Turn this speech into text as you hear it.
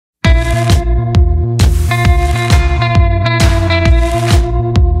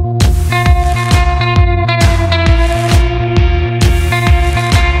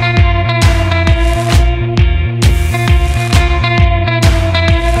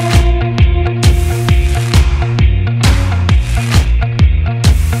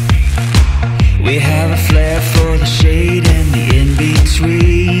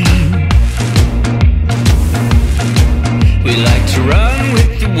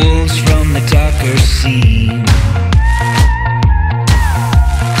soccer scene.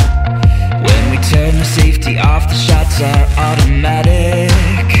 When we turn the safety off, the shots are automatic.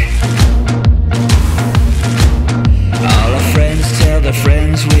 All our friends tell their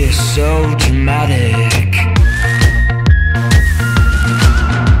friends we're so dramatic.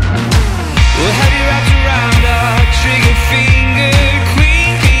 We'll have you wrapped around our trigger finger.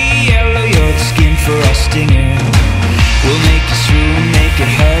 Queen bee yellow, you're the skin for our stinger. We'll make you swoon, make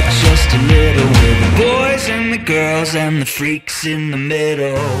it hurt just a little. We're the boys and the girls and the freaks in the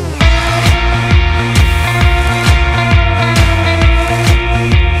middle.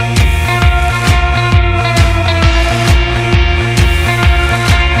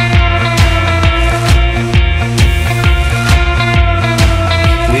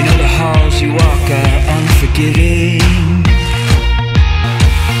 You walk are unforgiving.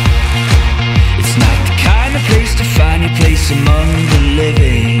 It's not the kind of place to find your place among the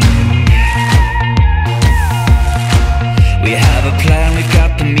living. We have a plan, we've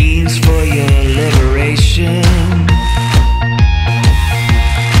got the means for your liberation.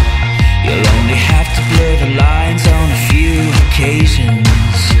 You'll only have to blur the lines on a few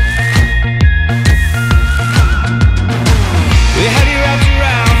occasions. We have you wrapped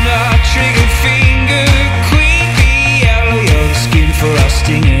around our trigger finger. Queen bee yellow, you're the skin for our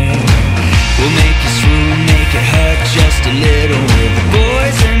stinger. We'll make you swoon, make it hurt just a little. We're the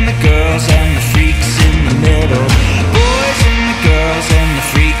boys and the girls and the freaks in the middle. Boys and the girls and the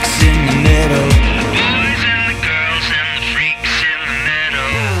freaks in the middle. Boys and the girls and the freaks in the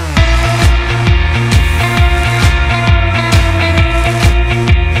middle.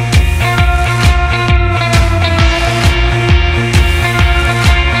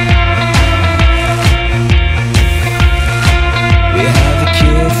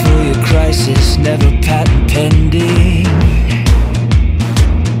 Crisis, never patent pending.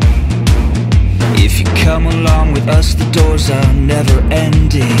 If you come along with us, the doors are never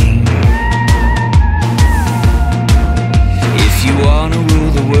ending. If you wanna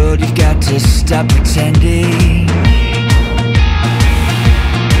rule the world, you've got to stop pretending.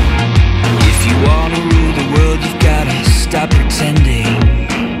 If you wanna rule the world, you've gotta stop pretending.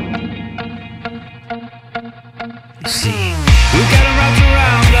 You see, we've got 'em wrapped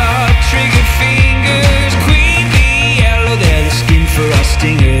around our trigger fingers. Queen bee yellow, they're the skin for our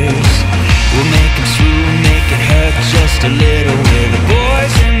stingers. We'll make 'em swoon, make it hurt just a little. We're the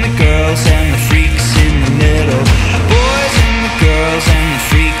boys and the girls and the freaks in the middle. Boys and the girls and the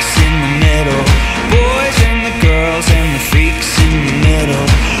freaks in the middle. Boys and the girls and the freaks in the middle.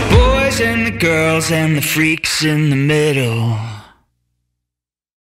 Boys and the girls and the freaks in the middle.